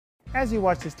As you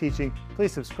watch this teaching,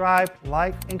 please subscribe,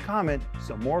 like, and comment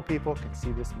so more people can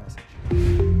see this message.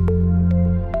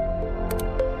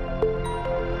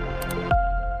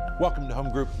 Welcome to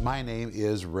Home Group. My name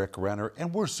is Rick Renner,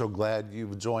 and we're so glad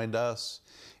you've joined us.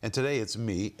 And today it's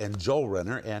me and Joel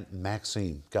Renner and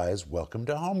Maxime. Guys, welcome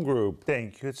to Home Group.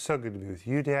 Thank you. It's so good to be with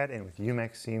you, Dad, and with you,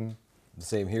 Maxime. The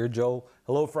same here, Joel.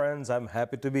 Hello, friends. I'm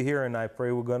happy to be here, and I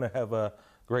pray we're going to have a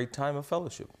great time of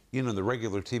fellowship. You know, in the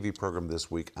regular TV program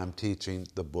this week, I'm teaching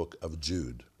the book of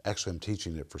Jude. Actually, I'm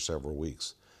teaching it for several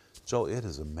weeks. Joel, it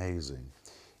is amazing.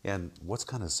 And what's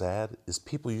kind of sad is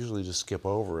people usually just skip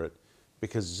over it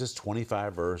because it's just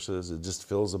 25 verses. It just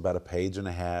fills about a page and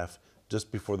a half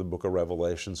just before the book of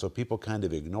Revelation, so people kind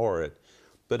of ignore it.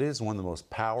 But it is one of the most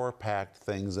power-packed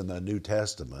things in the New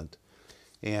Testament.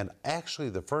 And actually,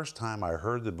 the first time I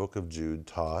heard the book of Jude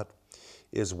taught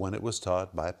is when it was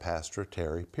taught by Pastor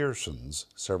Terry Pearsons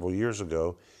several years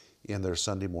ago in their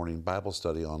Sunday morning Bible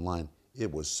study online. It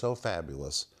was so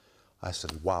fabulous. I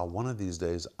said, wow, one of these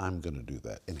days I'm going to do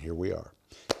that. And here we are.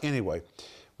 Anyway,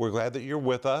 we're glad that you're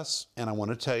with us. And I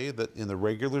want to tell you that in the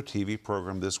regular TV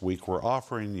program this week, we're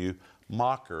offering you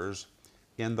Mockers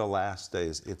in the Last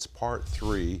Days. It's part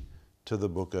 3 to the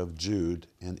book of Jude,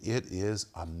 and it is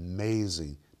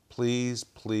amazing. Please,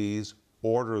 please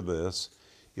order this.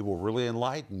 It will really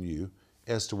enlighten you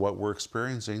as to what we're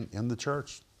experiencing in the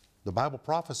church. The Bible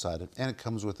prophesied it, and it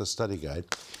comes with a study guide.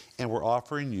 And we're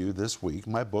offering you this week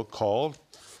my book called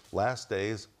Last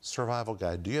Days Survival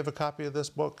Guide. Do you have a copy of this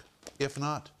book? If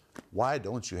not, why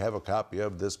don't you have a copy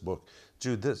of this book?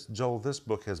 Joel, this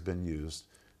book has been used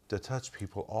to touch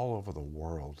people all over the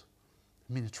world.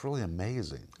 I mean, it's really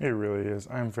amazing. It really is.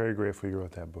 I'm very grateful you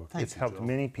wrote that book. It's helped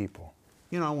many people.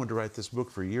 You know, I wanted to write this book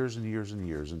for years and years and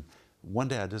years, and one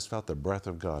day I just felt the breath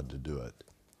of God to do it.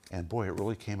 And boy, it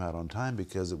really came out on time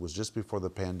because it was just before the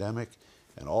pandemic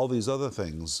and all these other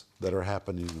things that are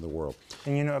happening in the world.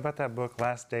 And you know about that book,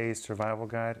 Last Days Survival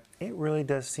Guide? It really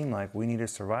does seem like we need a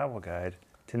survival guide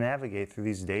to navigate through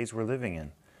these days we're living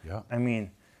in. Yeah. I mean,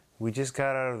 we just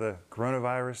got out of the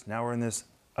coronavirus, now we're in this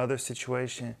other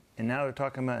situation, and now they're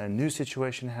talking about a new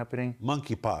situation happening.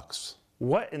 Monkeypox.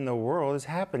 What in the world is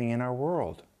happening in our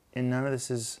world? And none of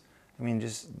this is, I mean,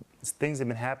 just things have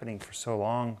been happening for so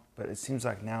long, but it seems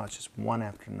like now it's just one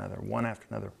after another, one after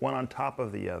another, one on top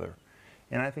of the other.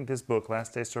 And I think this book,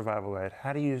 Last Days Survival Guide,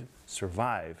 How Do You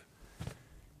Survive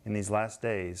in These Last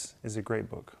Days, is a great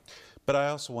book. But I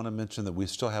also want to mention that we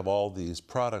still have all these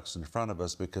products in front of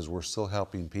us because we're still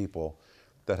helping people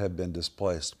that have been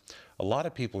displaced. A lot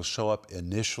of people show up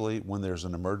initially when there's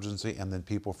an emergency and then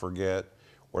people forget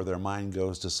or their mind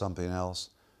goes to something else.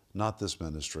 Not this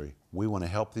ministry. We want to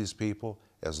help these people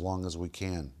as long as we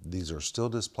can. These are still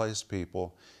displaced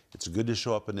people. It's good to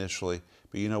show up initially,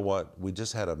 but you know what? We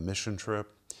just had a mission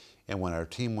trip, and when our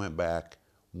team went back,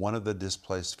 one of the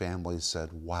displaced families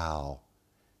said, wow,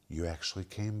 you actually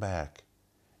came back.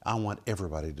 I want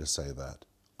everybody to say that.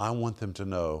 I want them to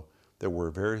know that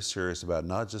we're very serious about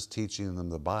not just teaching them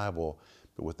the Bible,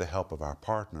 but with the help of our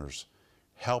partners,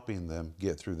 helping them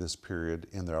get through this period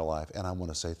in their life. And I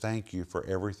want to say thank you for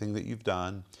everything that you've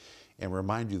done and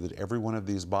remind you that every one of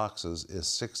these boxes is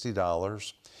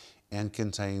 $60 and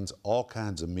contains all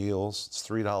kinds of meals. It's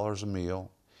 $3 a meal.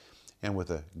 And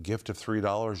with a gift of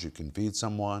 $3, you can feed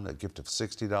someone. A gift of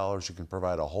 $60, you can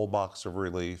provide a whole box of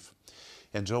relief.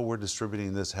 And Joe, we're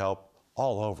distributing this help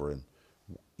all over in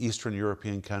Eastern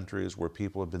European countries where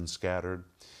people have been scattered,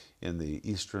 in the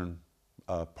eastern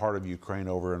part of Ukraine,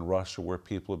 over in Russia where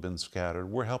people have been scattered.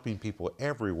 We're helping people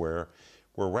everywhere.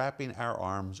 We're wrapping our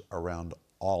arms around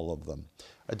all of them.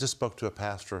 I just spoke to a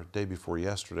pastor day before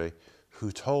yesterday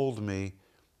who told me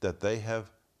that they have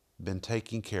been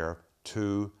taking care of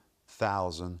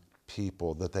 2,000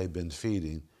 people that they've been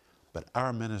feeding, but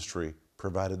our ministry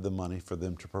provided the money for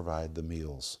them to provide the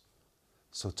meals.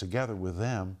 So together with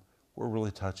them, we're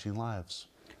really touching lives.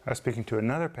 I was speaking to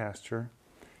another pastor,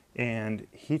 and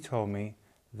he told me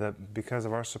that because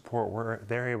of our support,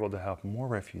 they're able to help more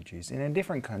refugees in a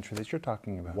different country that you're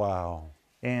talking about. Wow.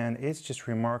 And it's just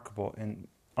remarkable. And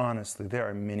honestly, there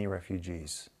are many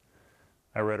refugees.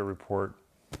 I read a report,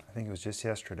 I think it was just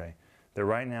yesterday, that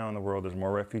right now in the world there's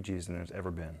more refugees than there's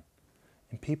ever been.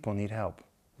 And people need help.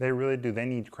 They really do. They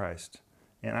need Christ.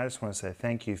 And I just want to say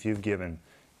thank you if you've given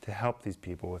to help these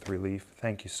people with relief.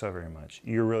 Thank you so very much.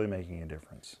 You're really making a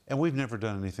difference. And we've never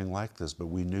done anything like this, but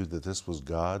we knew that this was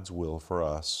God's will for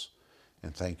us.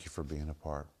 And thank you for being a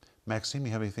part. Maxime,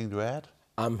 you have anything to add?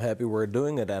 I'm happy we're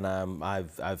doing it, and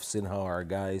I've seen how our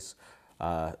guys,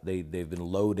 they've been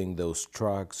loading those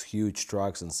trucks, huge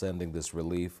trucks, and sending this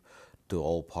relief to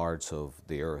all parts of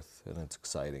the earth, and it's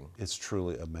exciting. It's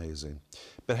truly amazing.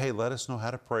 But hey, let us know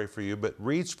how to pray for you. But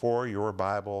reach for your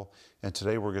Bible. And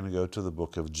today we're going to go to the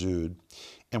book of Jude.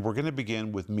 And we're going to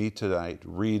begin with me tonight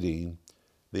reading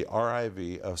the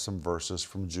RIV of some verses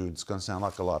from Jude. It's going to sound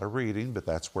like a lot of reading, but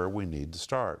that's where we need to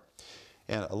start.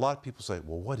 And a lot of people say,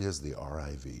 well, what is the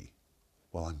RIV?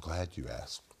 Well, I'm glad you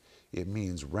asked. It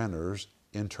means Renner's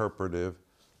Interpretive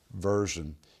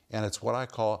Version. And it's what I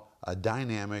call a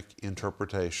dynamic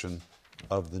interpretation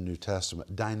of the New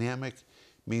Testament. Dynamic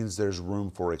means there's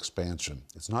room for expansion.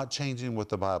 It's not changing what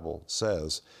the Bible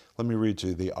says. Let me read to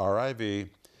you. The RIV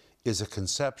is a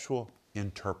conceptual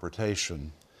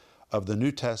interpretation of the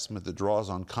New Testament that draws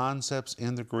on concepts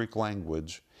in the Greek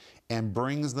language and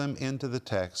brings them into the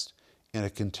text in a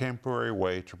contemporary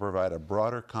way to provide a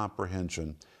broader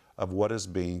comprehension of what is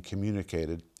being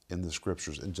communicated in the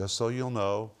Scriptures. And just so you'll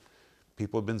know,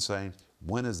 people have been saying,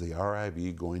 when is the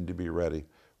RIV going to be ready?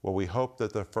 Well, we hope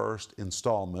that the first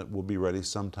installment will be ready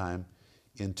sometime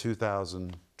in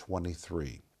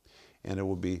 2023. And it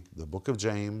will be the book of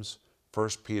James, 1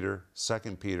 Peter, 2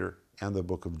 Peter, and the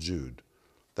book of Jude.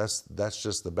 That's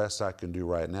just the best I can do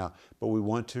right now. But we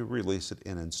want to release it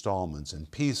in installments and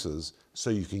pieces so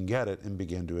you can get it and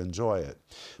begin to enjoy it.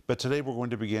 But today we're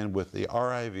going to begin with the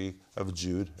RIV of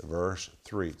Jude, verse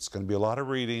 3. It's going to be a lot of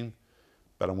reading,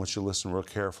 but I want you to listen real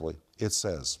carefully. It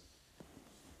says,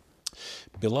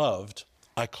 "Beloved,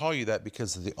 I call you that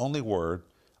because of the only word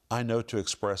I know to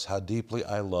express how deeply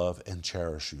I love and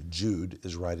cherish you." Jude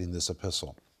is writing this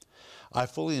epistle. "I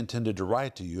fully intended to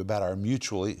write to you about our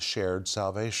mutually shared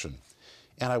salvation,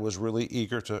 and I was really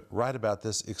eager to write about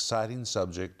this exciting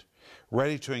subject,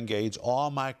 ready to engage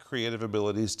all my creative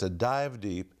abilities to dive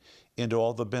deep into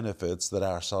all the benefits that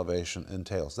our salvation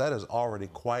entails." That is already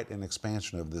quite an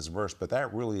expansion of this verse, but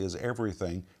that really is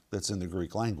everything that's in the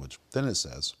Greek language. Then it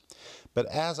says, "But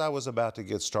as I was about to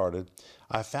get started,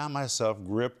 I found myself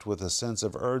gripped with a sense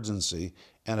of urgency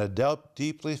and a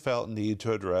deeply felt need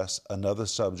to address another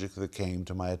subject that came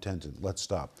to my attention." Let's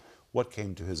stop. What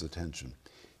came to his attention?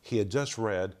 He had just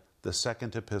read the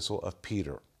second epistle of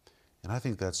Peter. And I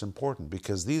think that's important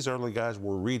because these early guys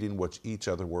were reading what each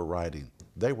other were writing.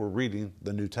 They were reading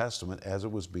the New Testament as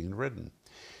it was being written.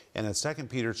 And in 2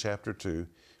 Peter chapter 2,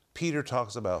 Peter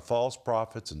talks about false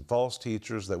prophets and false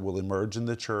teachers that will emerge in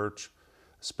the church,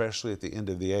 especially at the end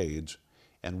of the age.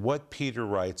 And what Peter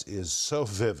writes is so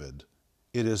vivid,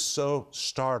 it is so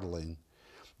startling,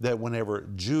 that whenever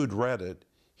Jude read it,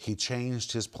 he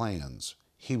changed his plans.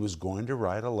 He was going to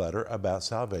write a letter about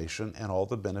salvation and all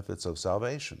the benefits of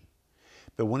salvation.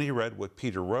 But when he read what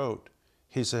Peter wrote,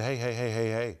 he said,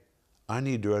 hey, I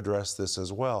need to address this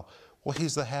as well. Well,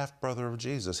 he's the half-brother of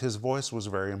Jesus. His voice was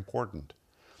very important.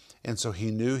 And so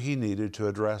he knew he needed to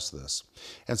address this.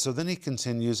 And so then he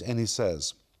continues and he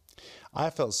says, "I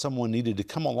felt someone needed to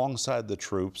come alongside the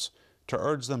troops to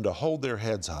urge them to hold their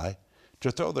heads high,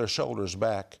 to throw their shoulders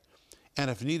back,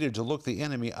 and if needed to look the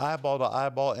enemy eyeball to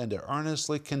eyeball and to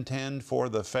earnestly contend for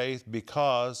the faith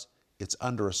because it's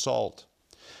under assault.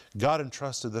 God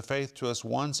entrusted the faith to us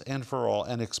once and for all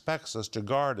and expects us to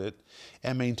guard it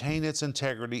and maintain its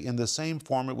integrity in the same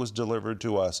form it was delivered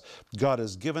to us. God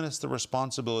has given us the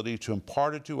responsibility to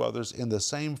impart it to others in the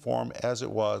same form as it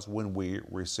was when we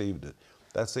received it."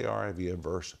 That's the RIV of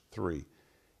verse 3.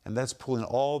 And that's pulling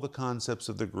all the concepts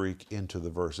of the Greek into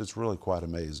the verse. It's really quite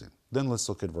amazing. Then let's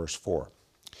look at verse 4.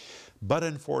 "But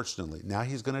unfortunately," now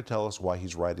he's going to tell us why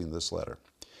he's writing this letter,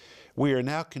 "we are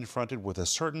now confronted with a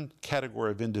certain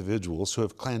category of individuals who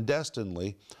have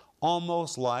clandestinely,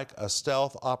 almost like a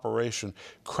stealth operation,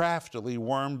 craftily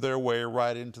wormed their way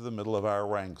right into the middle of our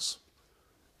ranks."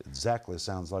 Exactly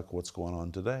sounds like what's going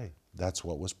on today. That's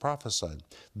what was prophesied.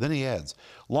 Then he adds,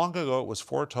 "Long ago it was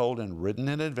foretold and written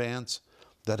in advance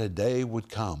that a day would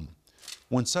come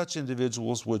when such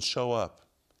individuals would show up.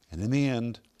 And in the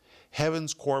end,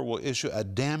 heaven's court will issue a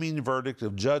damning verdict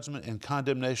of judgment and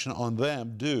condemnation on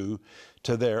them due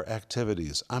to their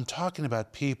activities." I'm talking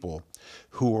about people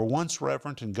who were once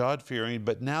reverent and God-fearing,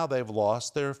 but now they've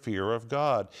lost their fear of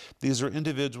God. These are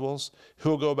individuals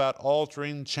who will go about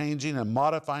altering, changing, and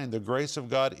modifying the grace of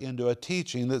God into a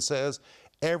teaching that says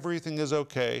everything is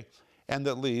okay and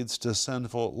that leads to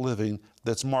sinful living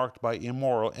that's marked by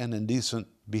immoral and indecent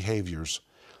behaviors.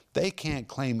 They can't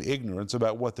claim ignorance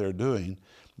about what they're doing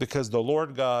because the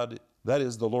Lord God, that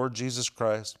is the Lord Jesus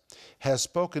Christ, has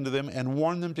spoken to them and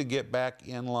warned them to get back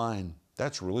in line.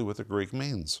 That's really what the Greek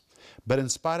means. But in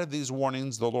spite of these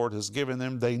warnings the Lord has given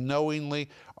them, they knowingly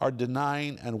are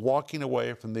denying and walking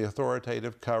away from the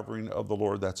authoritative covering of the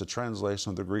Lord. That's a translation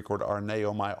of the Greek word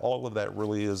arneomai. All of that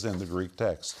really is in the Greek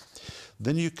text.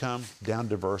 Then you come down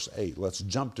to verse 8. Let's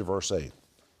jump to verse 8.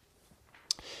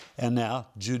 And now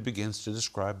Jude begins to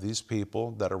describe these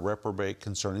people that are reprobate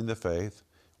concerning the faith,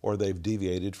 or they've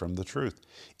deviated from the truth.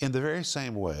 In the very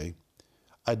same way,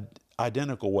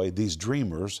 identical way, these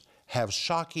dreamers have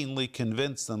shockingly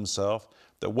convinced themselves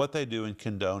that what they do and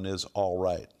condone is all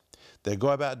right. They go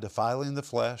about defiling the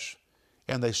flesh,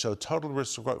 and they show total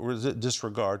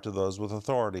disregard to those with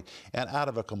authority. And out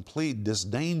of a complete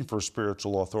disdain for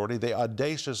spiritual authority, they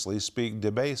audaciously speak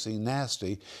debasing,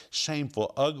 nasty,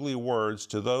 shameful, ugly words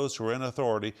to those who are in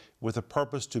authority with a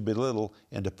purpose to belittle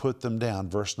and to put them down.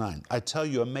 Verse 9, I tell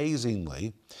you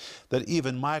amazingly that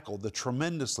even Michael, the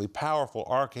tremendously powerful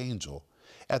archangel,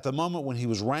 at the moment when he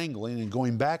was wrangling and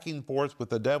going back and forth with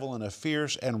the devil in a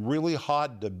fierce and really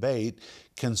hot debate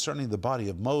concerning the body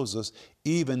of Moses,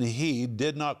 even he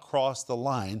did not cross the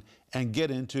line and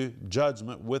get into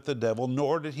judgment with the devil,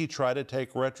 nor did he try to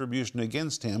take retribution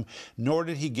against him, nor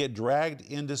did he get dragged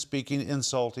into speaking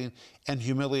insulting and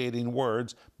humiliating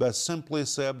words, but simply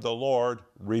said, the Lord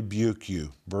rebuke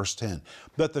you. Verse 10.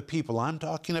 But the people I'm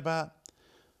talking about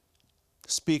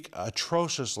speak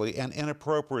atrociously and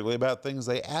inappropriately about things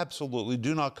they absolutely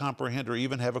do not comprehend or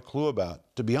even have a clue about.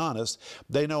 To be honest,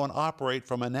 they know and operate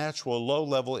from a natural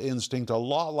low-level instinct, a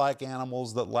lot like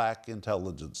animals that lack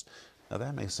intelligence. Now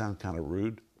that may sound kind of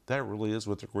rude. That really is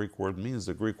what the Greek word means.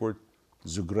 The Greek word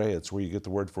zougre, it's where you get the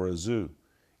word for a zoo.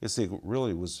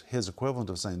 Really was his equivalent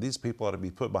of saying these people ought to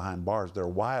be put behind bars. They're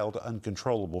wild,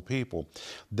 uncontrollable people.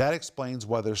 That explains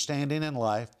why their standing in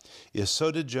life is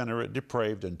so degenerate,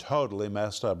 depraved, and totally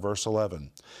messed up. Verse 11.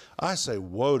 I say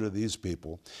woe to these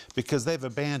people because they've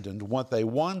abandoned what they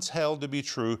once held to be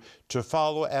true to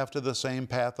follow after the same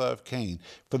path of Cain.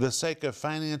 For the sake of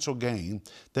financial gain,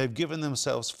 they've given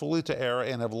themselves fully to error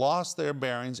and have lost their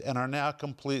bearings and are now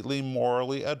completely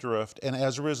morally adrift. And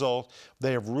as a result,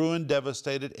 they have ruined,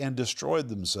 devastated, and destroyed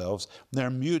themselves. Their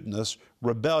mutinous,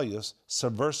 rebellious,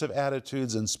 subversive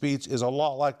attitudes and speech is a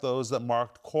lot like those that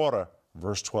marked Korah,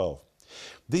 verse 12.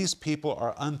 These people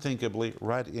are unthinkably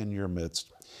right in your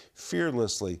midst,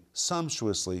 fearlessly,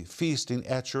 sumptuously feasting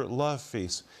at your love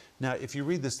feasts. Now, if you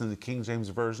read this in the King James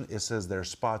Version, it says there are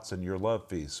spots in your love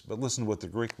feasts. But listen to what the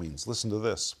Greek means. Listen to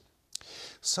this.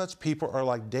 Such people are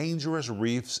like dangerous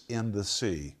reefs in the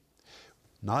sea.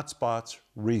 Not spots,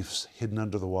 reefs hidden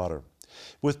under the water,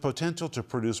 with potential to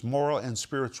produce moral and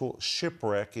spiritual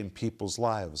shipwreck in people's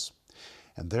lives.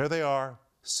 And there they are,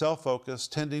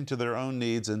 self-focused, tending to their own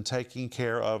needs and taking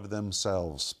care of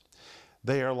themselves.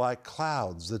 They are like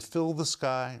clouds that fill the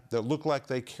sky, that look like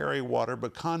they carry water,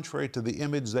 but contrary to the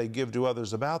image they give to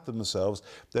others about themselves,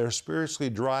 they're spiritually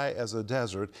dry as a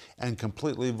desert and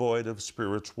completely void of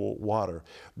spiritual water.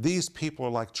 These people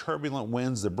are like turbulent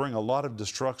winds that bring a lot of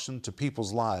destruction to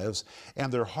people's lives,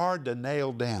 and they're hard to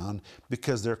nail down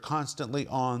because they're constantly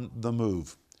on the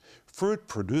move.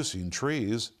 Fruit-producing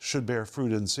trees should bear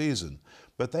fruit in season,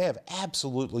 but they have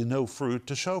absolutely no fruit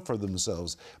to show for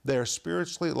themselves. They are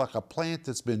spiritually like a plant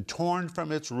that's been torn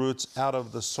from its roots out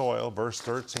of the soil. Verse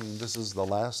 13, this is the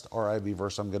last RIV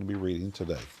verse I'm going to be reading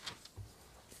today.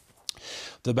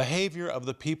 The behavior of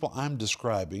the people I'm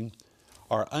describing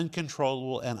are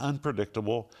uncontrollable and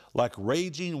unpredictable, like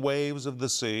raging waves of the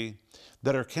sea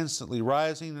that are constantly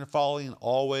rising and falling,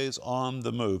 always on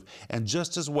the move. And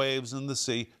just as waves in the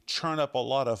sea churn up a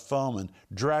lot of foam and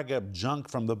drag up junk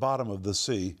from the bottom of the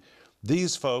sea,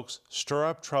 these folks stir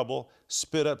up trouble,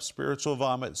 spit up spiritual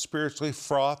vomit, spiritually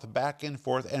froth back and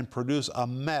forth, and produce a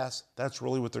mess, that's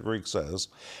really what the Greek says,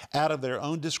 out of their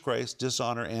own disgrace,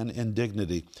 dishonor, and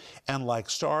indignity. And like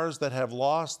stars that have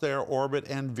lost their orbit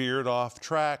and veered off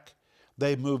track,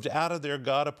 they've moved out of their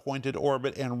God-appointed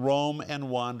orbit and roam and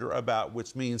wander about,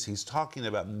 which means he's talking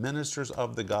about ministers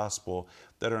of the gospel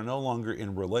that are no longer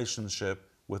in relationship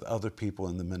with other people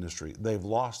in the ministry. They've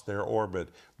lost their orbit.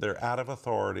 They're out of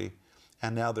authority,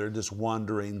 and now they're just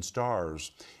wandering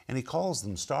stars. And he calls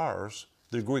them stars,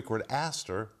 the Greek word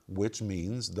aster, which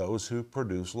means those who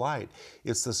produce light.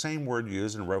 It's the same word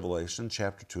used in Revelation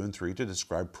chapter 2 and 3 to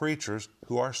describe preachers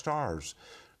who are stars.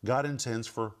 God intends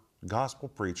for gospel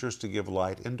preachers to give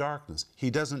light in darkness. He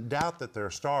doesn't doubt that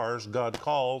they're stars God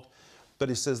called, but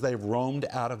he says they've roamed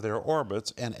out of their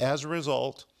orbits, and as a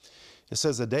result, it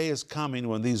says a day is coming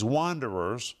when these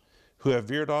wanderers who have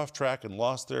veered off track and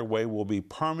lost their way will be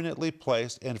permanently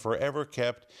placed and forever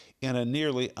kept in a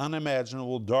nearly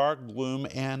unimaginable dark gloom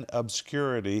and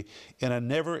obscurity, in a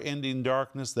never-ending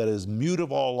darkness that is mute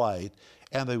of all light,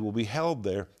 and they will be held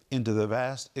there into the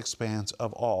vast expanse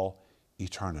of all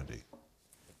eternity.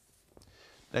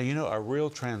 Now, you know, a real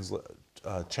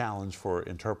challenge for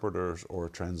interpreters or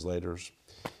translators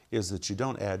is that you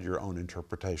don't add your own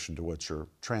interpretation to what you're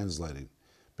translating.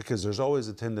 Because there's always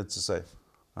a tendency to say,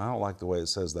 I don't like the way it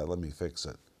says that, let me fix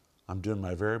it. I'm doing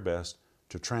my very best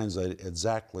to translate it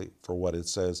exactly for what it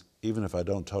says, even if I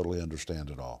don't totally understand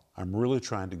it all. I'm really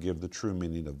trying to give the true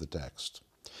meaning of the text.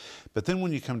 But then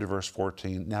when you come to verse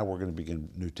 14, now we're going to begin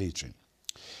new teaching.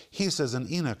 He says, and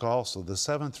Enoch also, the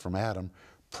seventh from Adam,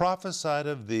 prophesied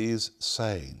of these,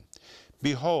 saying,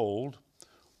 Behold,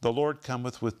 the Lord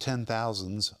cometh with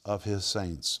 10,000s of his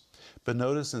saints. But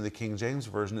notice in the King James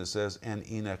Version it says, and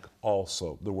Enoch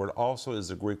also. The word also is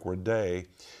the Greek word day,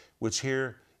 which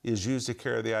here is used to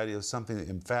carry the idea of something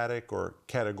emphatic or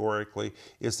categorically.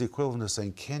 It's the equivalent of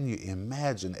saying, can you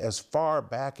imagine, as far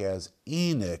back as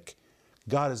Enoch,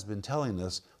 God has been telling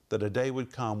us that a day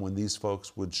would come when these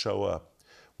folks would show up.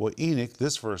 Well, Enoch,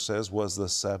 this verse says, was the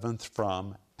seventh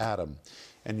from Adam.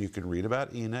 And you can read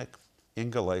about Enoch in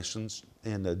Galatians,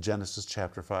 in Genesis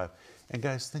chapter 5. And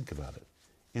guys, think about it.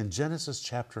 In Genesis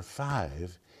chapter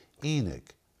 5,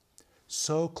 Enoch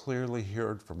so clearly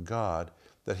heard from God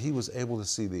that he was able to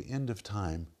see the end of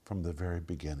time from the very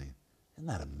beginning. Isn't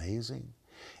that amazing?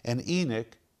 And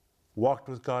Enoch walked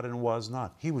with God and was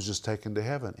not. He was just taken to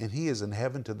heaven. And he is in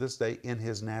heaven to this day in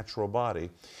his natural body.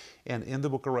 And in the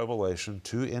book of Revelation,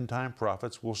 two end-time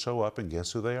prophets will show up, and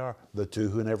guess who they are? The two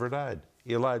who never died,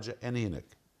 Elijah and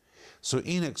Enoch. So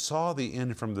Enoch saw the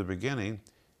end from the beginning,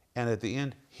 and at the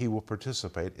end, he will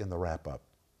participate in the wrap-up.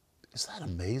 Is that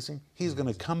amazing? He's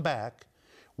going to come back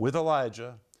with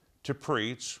Elijah to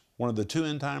preach, one of the two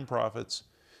end-time prophets,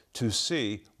 to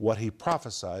see what he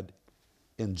prophesied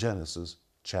in Genesis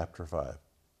chapter 5. What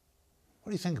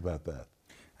do you think about that?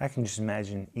 I can just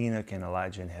imagine Enoch and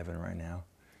Elijah in heaven right now.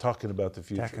 Talking about the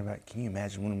future. Talking about, can you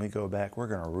imagine when we go back, we're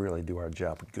going to really do our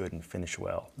job good and finish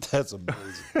well. That's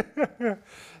amazing.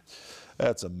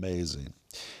 That's amazing.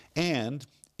 And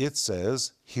it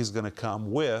says he's going to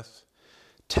come with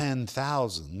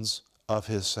 10,000s of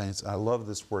his saints. I love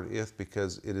this word "if"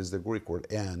 because it is the Greek word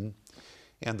 "en,"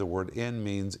 and the word "en"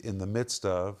 means in the midst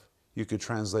of. You could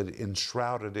translate it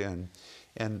enshrouded in.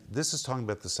 And this is talking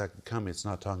about the second coming. It's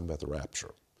not talking about the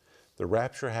rapture. The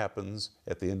rapture happens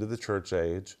at the end of the church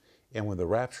age, and when the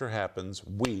rapture happens,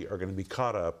 we are going to be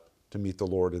caught up to meet the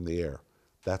Lord in the air.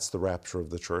 That's the rapture of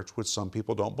the church, which some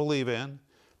people don't believe in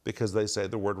because they say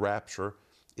the word rapture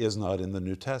is not in the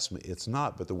New Testament. It's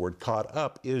not, but the word caught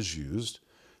up is used.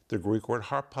 The Greek word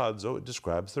harpazo, it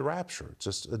describes the rapture. It's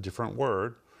just a different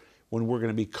word when we're going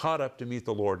to be caught up to meet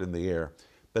the Lord in the air.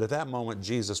 But at that moment,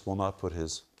 Jesus will not put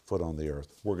his foot on the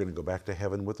earth. We're going to go back to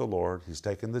heaven with the Lord. He's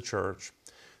taken the church.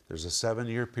 There's a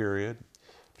 7-year period.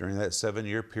 During that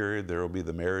 7-year period, there will be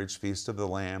the marriage feast of the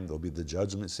Lamb. There'll be the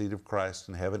judgment seat of Christ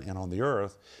in heaven. And on the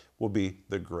earth will be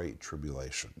the Great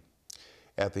Tribulation.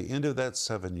 At the end of that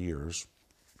 7 years,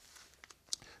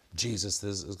 Jesus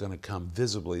is going to come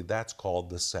visibly. That's called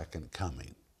the second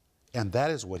coming. And that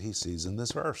is what he sees in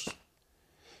this verse.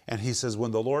 And he says,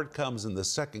 when the Lord comes in the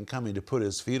second coming to put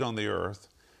his feet on the earth,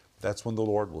 that's when the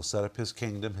Lord will set up his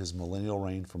kingdom, his millennial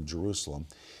reign from Jerusalem.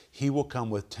 He will come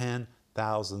with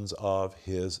 10,000s of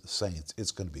his saints.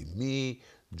 It's going to be me,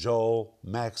 Joel,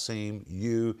 Maxime,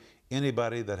 you,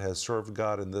 anybody that has served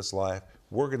God in this life.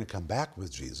 We're going to come back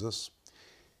with Jesus.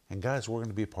 And guys, we're going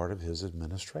to be part of his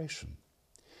administration.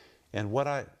 And what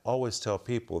I always tell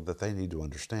people that they need to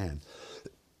understand,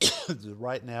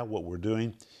 right now what we're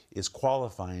doing is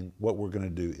qualifying what we're going to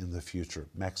do in the future.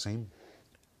 Maxime?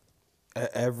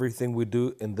 Everything we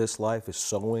do in this life is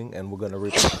sowing, and we're going to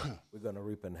reap. We're going to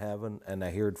reap in heaven. And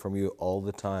I hear it from you all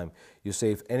the time. You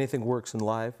say, if anything works in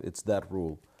life, it's that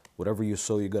rule. Whatever you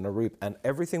sow, you're going to reap. And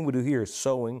everything we do here is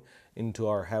sowing into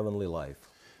our heavenly life.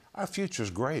 Our future's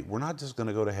great. We're not just going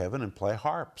to go to heaven and play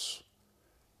harps.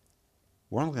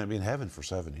 We're only going to be in heaven for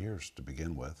 7 years to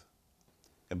begin with.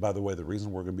 And by the way, the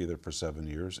reason we're going to be there for 7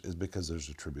 years is because there's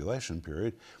a tribulation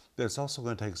period. But it's also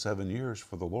going to take 7 years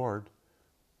for the Lord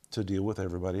to deal with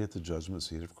everybody at the judgment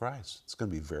seat of Christ. It's going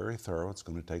to be very thorough. It's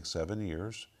going to take 7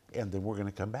 years. And then we're going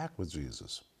to come back with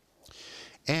Jesus.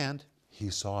 And he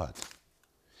saw it.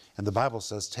 And the Bible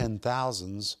says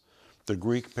 10,000s. The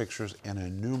Greek pictures an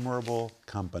innumerable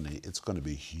company. It's going to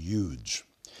be huge.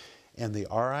 And the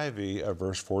RIV of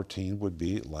verse 14 would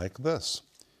be like this.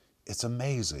 It's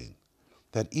amazing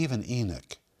that even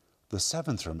Enoch, the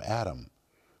seventh from Adam,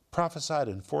 prophesied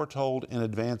and foretold in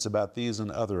advance about these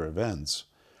and other events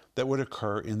that would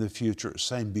occur in the future,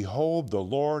 saying, behold, the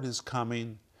Lord is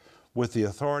coming with the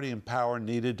authority and power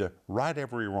needed to right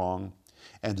every wrong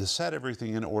and to set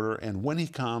everything in order. And when he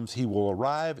comes, he will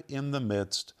arrive in the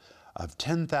midst of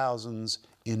 10,000s,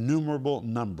 innumerable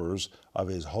numbers of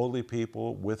his holy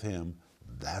people with him.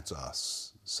 That's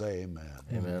us. say amen.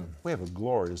 Amen. We have a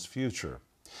glorious future.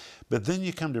 But then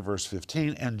you come to verse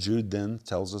 15, and Jude then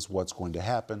tells us what's going to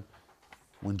happen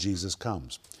when Jesus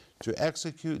comes. To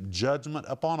execute judgment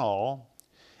upon all,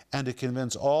 and to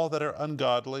convince all that are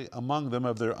ungodly among them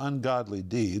of their ungodly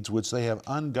deeds, which they have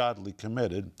ungodly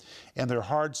committed, and their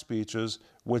hard speeches,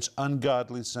 which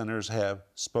ungodly sinners have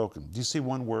spoken. Do you see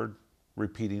one word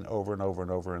repeating over and over and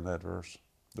over in that verse?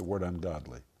 The word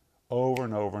ungodly. Over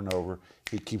and over and over,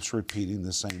 he keeps repeating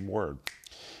the same word.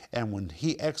 And when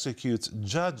he executes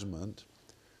judgment,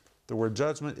 the word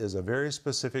judgment is a very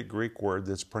specific Greek word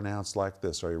that's pronounced like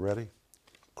this. Are you ready?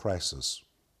 Crisis.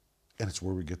 And it's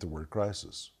where we get the word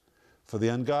crisis. For the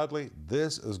ungodly,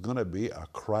 this is going to be a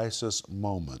crisis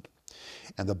moment.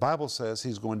 And the Bible says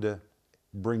he's going to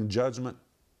bring judgment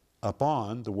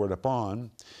upon. The word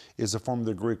upon is a form of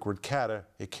the Greek word kata.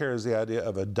 It carries the idea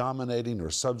of a dominating or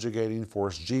subjugating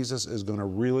force. Jesus is going to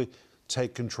really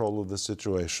take control of the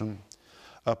situation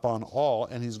upon all,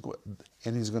 and he's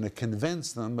going to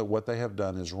convince them that what they have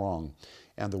done is wrong.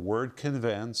 And the word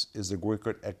convince is the Greek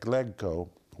word eklegko,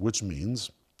 which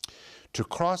means to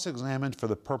cross-examine for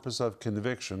the purpose of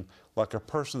conviction, like a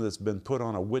person that's been put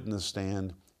on a witness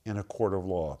stand in a court of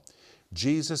law.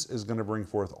 Jesus is going to bring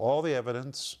forth all the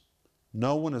evidence.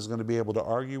 No one is going to be able to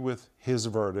argue with his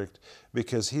verdict,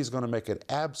 because he's going to make it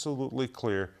absolutely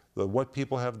clear that what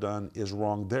people have done is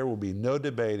wrong. There will be no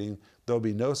debating. There will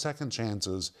be no second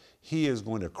chances. He is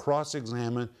going to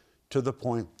cross-examine to the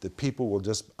point that people will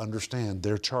just understand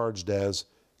they're charged as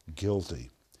guilty.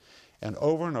 And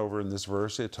over in this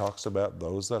verse, it talks about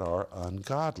those that are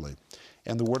ungodly.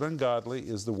 And the word ungodly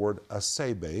is the word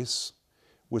asebes,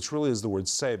 which really is the word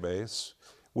sebes,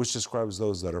 which describes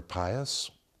those that are pious,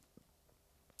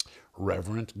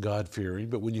 reverent,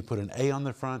 God-fearing. But when you put an A on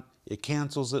the front, it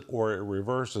cancels it or it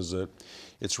reverses it.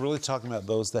 It's really talking about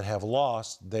those that have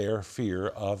lost their fear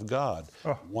of God.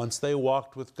 Oh. Once they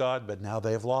walked with God, but now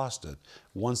they have lost it.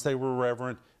 Once they were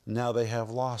reverent, now they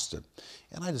have lost it.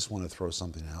 And I just want to throw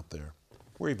something out there.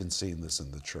 We're even seeing this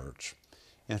in the church.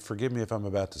 And forgive me if I'm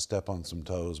about to step on some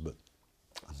toes, but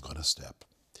I'm going to step.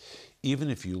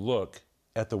 Even if you look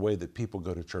at the way that people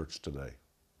go to church today,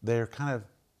 they're kind of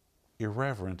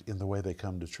irreverent in the way they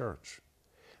come to church.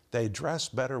 They dress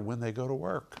better when they go to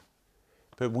work.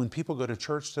 But when people go to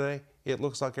church today, it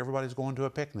looks like everybody's going to a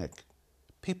picnic.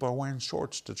 People are wearing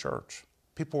shorts to church.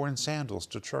 People are wearing sandals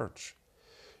to church.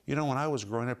 You know, when I was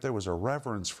growing up, there was a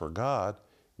reverence for God.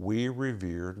 We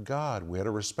revered God. We had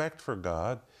a respect for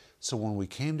God. So when we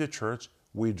came to church,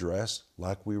 we dressed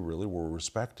like we really were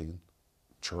respecting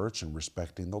church and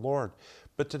respecting the Lord.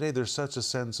 But today there's such a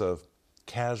sense of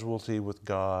casualty with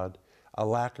God, a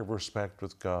lack of respect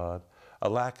with God, a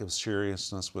lack of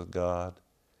seriousness with God.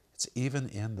 It's even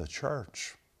in the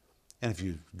church. And if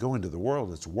you go into the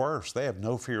world, it's worse. They have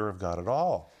no fear of God at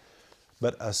all.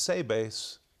 But a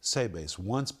sebes,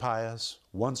 once pious,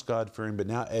 once God-fearing, but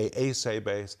now a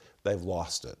sebes, they've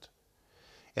lost it.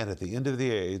 And at the end of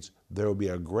the age, there will be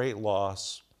a great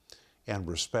loss and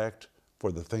respect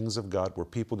for the things of God, where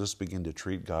people just begin to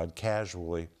treat God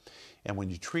casually. And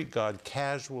when you treat God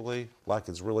casually, like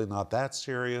it's really not that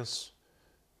serious,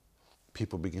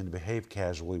 people begin to behave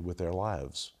casually with their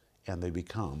lives, and they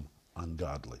become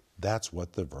ungodly. That's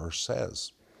what the verse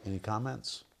says. Any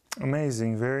comments?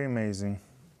 Amazing, very amazing.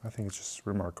 I think it's just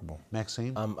remarkable.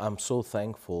 Maxine? I'm so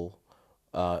thankful,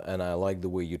 and I like the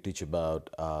way you teach about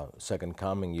second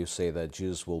coming. You say that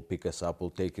Jesus will pick us up,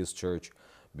 will take his church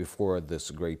before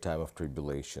this great time of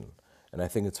tribulation. And I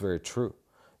think it's very true,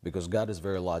 because God is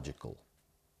very logical.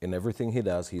 In everything he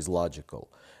does, he's logical.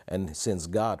 And since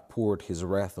God poured his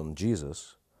wrath on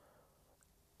Jesus,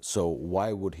 so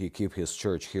why would he keep his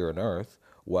church here on earth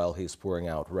while he's pouring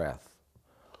out wrath?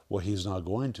 Well, he's not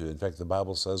going to. In fact, the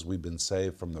Bible says we've been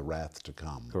saved from the wrath to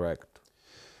come. Correct.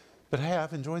 But hey,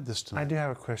 I've enjoyed this tonight. I do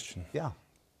have a question. Yeah.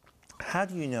 How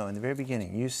do you know, in the very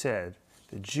beginning, you said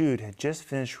that Jude had just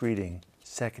finished reading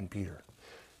 2 Peter?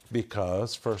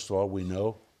 Because, first of all, we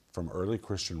know from early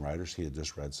Christian writers he had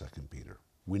just read 2 Peter.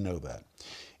 We know that.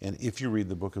 And if you read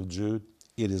the book of Jude,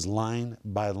 it is line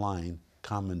by line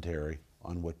commentary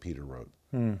on what Peter wrote.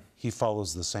 He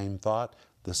follows the same thought,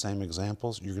 the same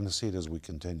examples. You're going to see it as we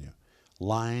continue.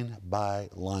 Line by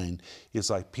line. It's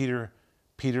like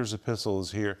Peter's epistle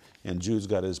is here, and Jude's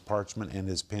got his parchment and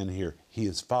his pen here. He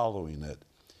is following it,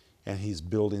 and he's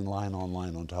building line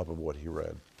on top of what he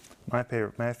read. My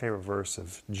favorite verse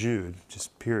of Jude,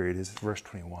 just period, is verse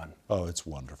 21. Oh, it's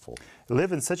wonderful.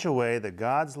 Live in such a way that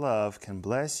God's love can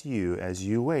bless you as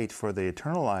you wait for the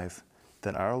eternal life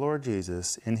that our Lord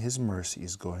Jesus, in his mercy,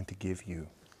 is going to give you.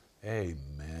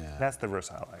 Amen. That's the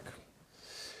verse I like.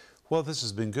 Well, this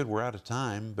has been good. We're out of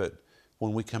time, but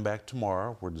when we come back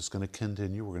tomorrow, we're just going to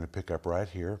continue. We're going to pick up right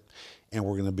here, and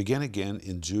we're going to begin again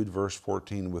in Jude verse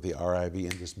 14 with the RIV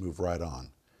and just move right on,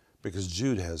 because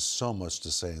Jude has so much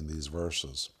to say in these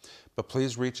verses. But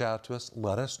please reach out to us.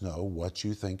 Let us know what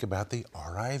you think about the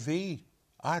RIV.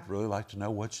 I'd really like to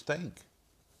know what you think.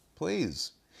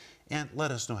 Please. And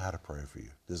let us know how to pray for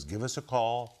you. Just give us a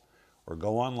call or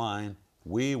go online.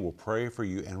 We will pray for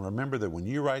you. And remember that when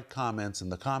you write comments in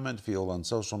the comment field on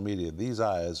social media, these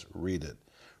eyes read it.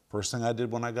 First thing I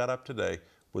did when I got up today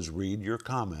was read your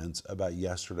comments about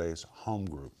yesterday's home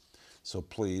group. So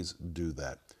please do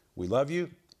that. We love you,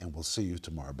 and we'll see you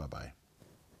tomorrow. Bye-bye.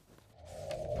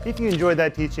 If you enjoyed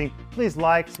that teaching, please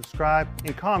like, subscribe,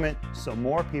 and comment so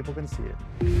more people can see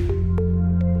it.